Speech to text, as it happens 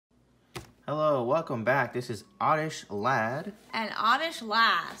Hello, welcome back. This is Oddish Lad. And Oddish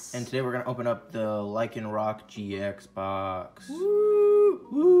Lass. And today we're going to open up the Lyconrock GX box. Woo!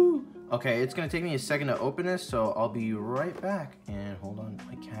 Woo! Okay, it's going to take me a second to open this, so I'll be right back. And hold on,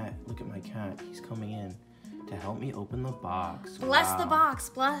 my cat. Look at my cat. He's coming in to help me open the box. Bless the box.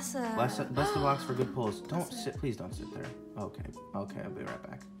 Bless it. Bless the box for good pulls. Don't sit. Please don't sit there. Okay. Okay, I'll be right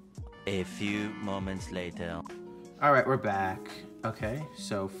back. A few moments later. All right, we're back. Okay,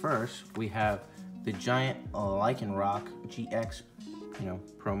 so first we have the giant Lyconrock GX,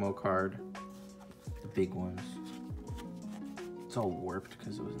 promo card. The big ones. It's all warped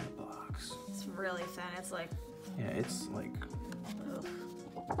because it was in the box. It's really thin. It's like... Yeah, it's like... Ugh.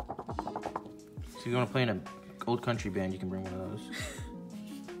 So if you want to play in an old country band, you can bring one of those.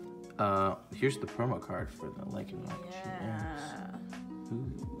 Here's the promo card for the Lyconrock GX.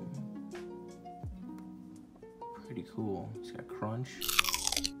 Ooh. Pretty cool. It's got Crunch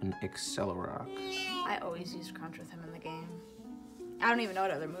and Expull. I always use Crunch with him in the game. I don't even know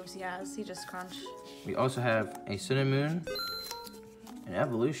what other moves he has. He just Crunch. We also have a Sun and Moon, an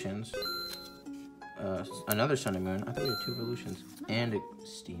Evolutions, another Sun and Moon. I thought we had 2 Evolutions, and a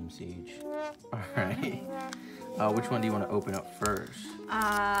Steam Siege. All right. Which one do you want to open up first?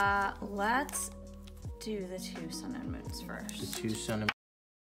 Let's do the 2 Sun and Moons first. The 2 Sun and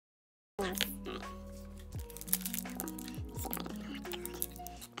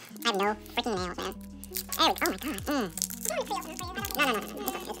I have no freaking nails, man. Oh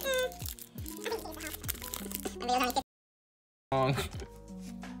my god. Long.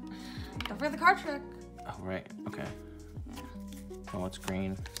 Don't forget the card trick. Oh, right. Okay. Oh, it's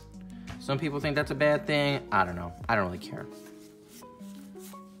green. Some people think that's a bad thing. I don't know. I don't really care.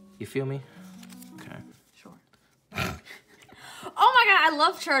 You feel me? Okay. Sure. Oh my god, I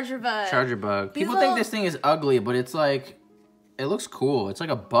love Charger Bug. Charger Bug. People think this thing is ugly, but it's like... It looks cool. It's like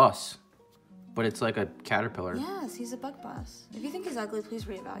a bus, but it's like a caterpillar. Yes, he's a bug bus. If you think he's ugly, please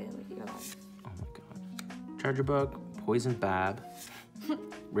reevaluate your life. Oh my god. Charger Bug, Poison Bab,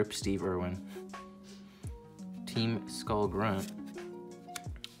 Rip Steve Irwin, Team Skull Grunt,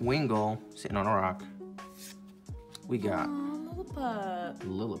 Wingull sitting on a rock. We got Lilliput.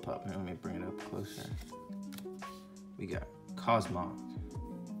 Lilliput. Let me bring it up closer. We got Cosmo.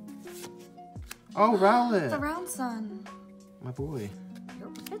 Oh, Rowlet. The Round Sun. My boy. Your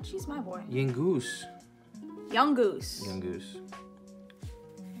bitch, he's my boy. Yingoose. Young Goose. Young Goose.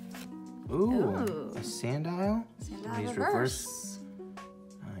 Ooh. A Sandile? Sandile These reverse.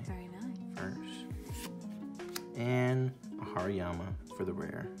 Nice. Very nice. First. And a Hariyama for the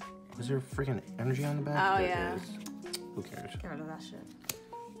rare. Was there freaking energy on the back? Oh, There yeah. is. Who cares? Get rid of that shit.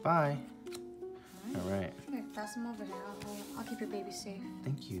 Bye. All right. Here, pass him over here. I'll keep your baby safe.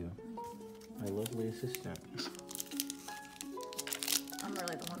 Thank you. My lovely assistant. I'm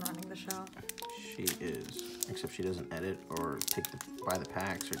really the one running the show. She is. Except she doesn't edit or buy the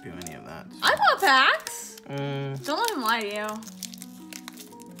packs or do any of that. I bought packs. Mm. Don't let him lie to you.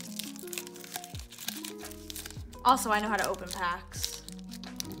 Also, I know how to open packs.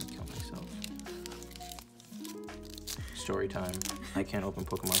 I'm gonna kill myself. Story time. I can't open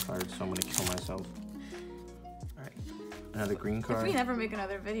Pokemon cards, so I'm gonna kill myself. Alright. Another green card. If we never make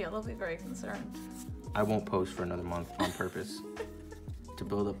another video, they'll be very concerned. I won't post for another month on purpose. To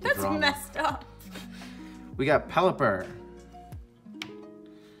build up the That's drama. messed up. We got Pelipper.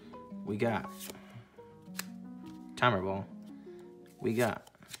 We got Timer Ball. We got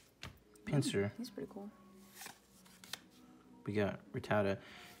Pinsir. He's pretty cool. We got Rattata.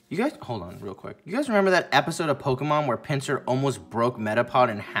 You guys, hold on real quick. You guys remember that episode of Pokemon where Pinsir almost broke Metapod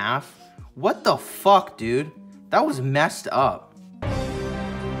in half? What the fuck, dude? That was messed up.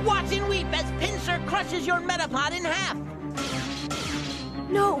 Watch and weep as Pinsir crushes your Metapod in half.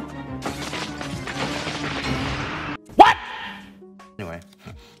 No. What? Anyway.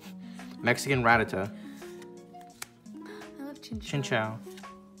 Mexican Rattata. I love Chinchou. Chinchou.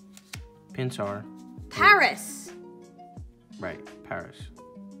 Pinsir. Paris. Right, Paris.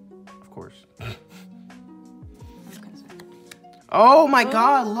 Of course. I'm concerned. Oh my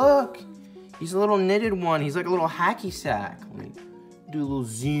god, look! He's a little knitted one. He's like a little hacky sack. Let me do a little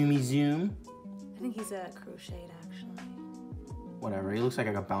zoomy zoom. I think he's a crocheted, actually. Whatever, he looks like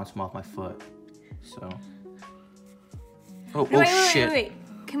I could bounce him off my foot. So. Oh, No, oh wait, shit. Wait.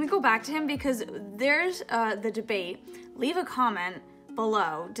 Can we go back to him? Because there's the debate. Leave a comment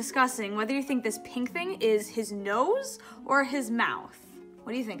below discussing whether you think this pink thing is his nose or his mouth.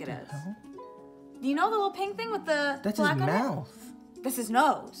 What do you think it is? Do you know the little pink thing with the That's black his on mouth. it? That's his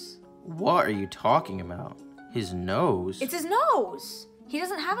nose. What are you talking about? His nose? It's his nose. He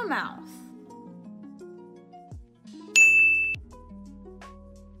doesn't have a mouth.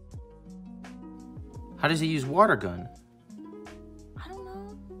 How does he use water gun? I don't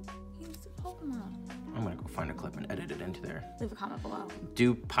know. He's a Pokemon. I'm gonna go find a clip and edit it into there. Leave a comment below.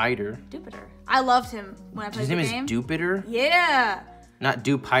 Dupiter. Jupiter. I loved him when I played His the name game. is Dupiter? Yeah. Not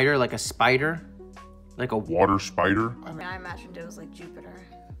Dupiter, like a spider? Like a Water spider? I mean, I imagined it was like Jupiter.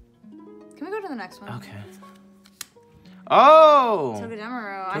 Can we go to the next one? Okay. Oh!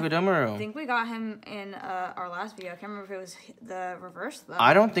 Togedemaru. I Togedemaru. think we got him in our last video. I can't remember if it was the reverse though.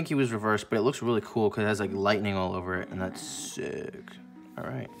 I don't think he was reversed, but it looks really cool because it has like lightning all over it, and that's sick. All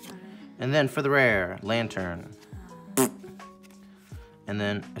right. And then for the rare, Lantern. And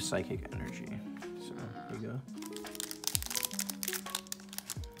then a Psychic Energy. So there you go.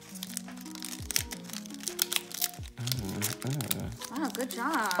 Wow, good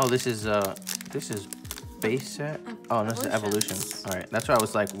job. Oh, this is base set. Oh, no, this is evolution. All right, that's why I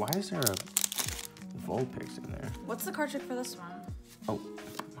was like, why is there a Vulpix in there? What's the card trick for this one? Oh,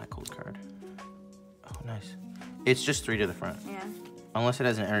 my cold card. Oh, nice. It's just 3 to the front. Yeah. Unless it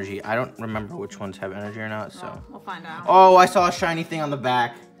has an energy. I don't remember which ones have energy or not, so. Well, we'll find out. Oh, I saw a shiny thing on the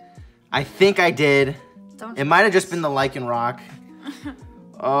back. I think I did. Don't It might have just been the Lyconrock.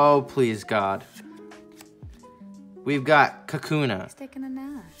 Oh, please, God. We've got Kakuna. He's taking a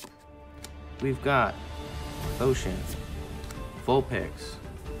nap. We've got Ocean. Vulpix.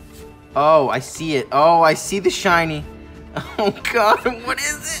 Oh, I see it. Oh, I see the shiny. Oh, God. What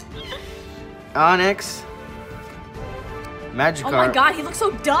is it? Onyx. Magikarp. Oh my God, he looks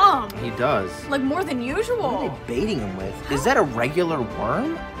so dumb. He does. Like more than usual. What are they baiting him with? Is that a regular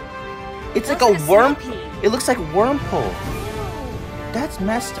worm? It's It like looks a like a worm. centipede. It looks like Wormhole. That's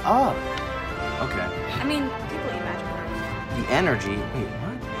messed up. Okay. I mean, people eat Magikarp. The energy. Wait,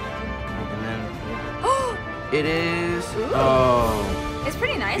 what? And then it is. Oh, It's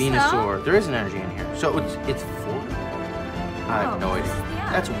pretty nice Venusaur. There is an energy in here. So it's 4. I have no this idea. is the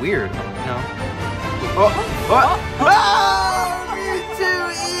end. That's weird. No.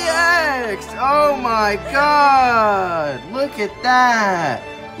 Mewtwo EX! Oh my God! Look at that!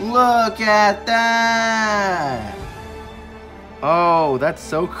 Look at that! Oh, that's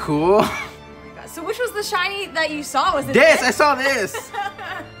so cool. though. So which was the shiny that you saw? Was it This! I saw this!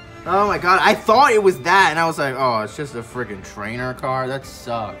 Oh my God, I thought it was that, and I was like, oh, it's just a freaking trainer card. That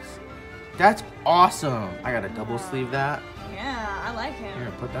sucks. That's awesome. I gotta double sleeve that. Yeah, I like him.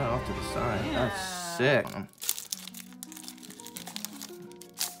 Here, put that off to the side. Yeah. That's sick.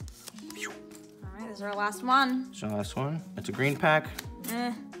 Alright, this is our last one. So last one. It's a green pack.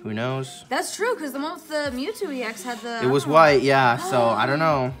 Who knows? That's true, because the one with the Mewtwo EX had the... It was white, yeah. So I don't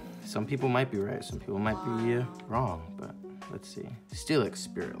know. Some people might be right. Some people might be wrong. But let's see. Steelix,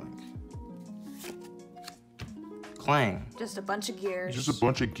 Spirit Link. Clang. Just a bunch of gears. Just a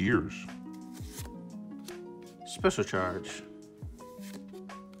bunch of gears. Special charge.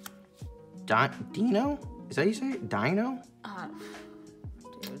 Dino? Is that how you say it? Dino?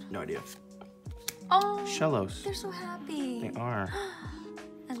 Dude. No idea. Oh, Shellos. they're so happy. They are.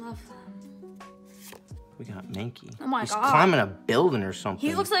 I love them. We got Mankey. Oh my He's God. climbing a building or something.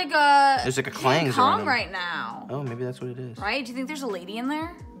 He looks like There's like a King Clangs around Kong him. right now. Oh, maybe that's what it is. Right? Do you think there's a lady in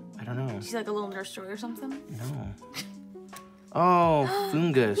there? I don't know. She's like a little nursery or something? No. Oh,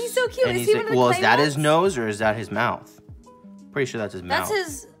 Fungus. He's so cute. And Is he's he like, one of the well, is clay that his ones? nose or is that his mouth? Pretty sure that's his mouth. That's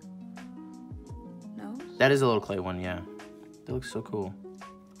his nose? That is a little clay one, yeah. That looks so cool.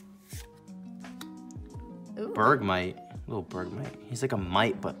 Ooh. Bergmite. Little Bergmite. He's like a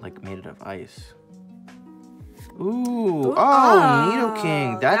mite, but like made out of ice. Ooh. Oh,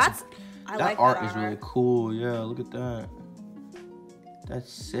 Nidoking. I that like art that is really cool. Yeah, look at that.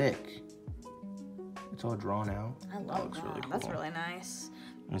 That's sick. It's all drawn out. I That love looks that. really cool. That's really nice.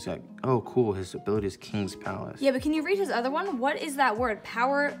 And it's like, oh, cool. His ability is King's Palace. Yeah, but can you read his other one? What is that word?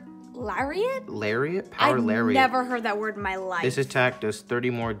 Power Lariat? Lariat? Power I've Lariat. never heard that word in my life. This attack does 30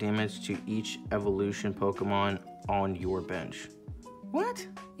 more damage to each evolution Pokemon on your bench. What?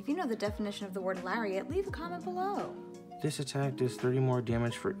 If you know the definition of the word lariat, leave a comment below. This attack does 30 more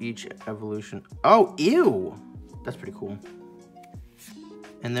damage for each evolution. Oh, ew! That's pretty cool.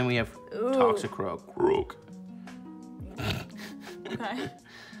 And then we have Toxicroak. Croak. Okay.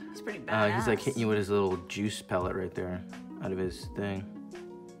 He's pretty badass. He's like hitting you with his little juice pellet right there out of his thing.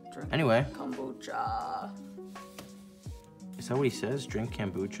 Drink Anyway, kombucha. is that what he says? Drink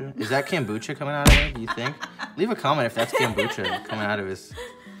kombucha? Is that kombucha coming out of there, do you think? Leave a comment if that's kombucha coming out of his...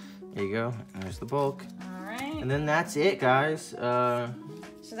 There you go. There's the bulk. All right. And then that's it, guys. So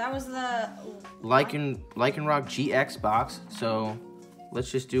that was the... Lyconrock GX box. So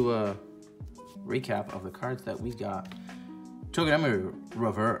let's just do a recap of the cards that we got. Togedemaru,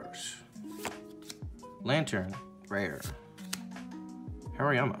 reverse. Lantern, rare.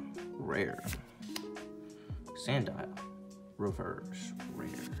 Hariyama, rare. Sandile, reverse, rare.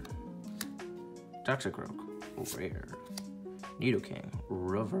 Toxicroak, rare. Nidoking,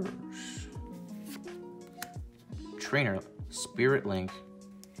 reverse. Trainer, Spirit Link,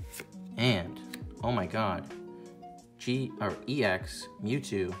 and oh my god, EX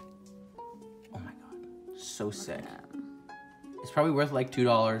Mewtwo. Oh my god, so sick. It's probably worth like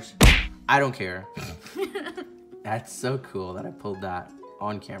 $2. I don't care. That's so cool that I pulled that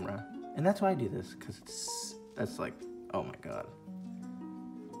on camera, and that's why I do this, because that's like, oh my god.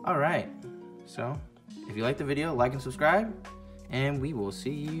 All right, so if you like the video, like and subscribe, and we will see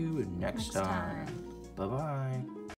you next time. Bye bye.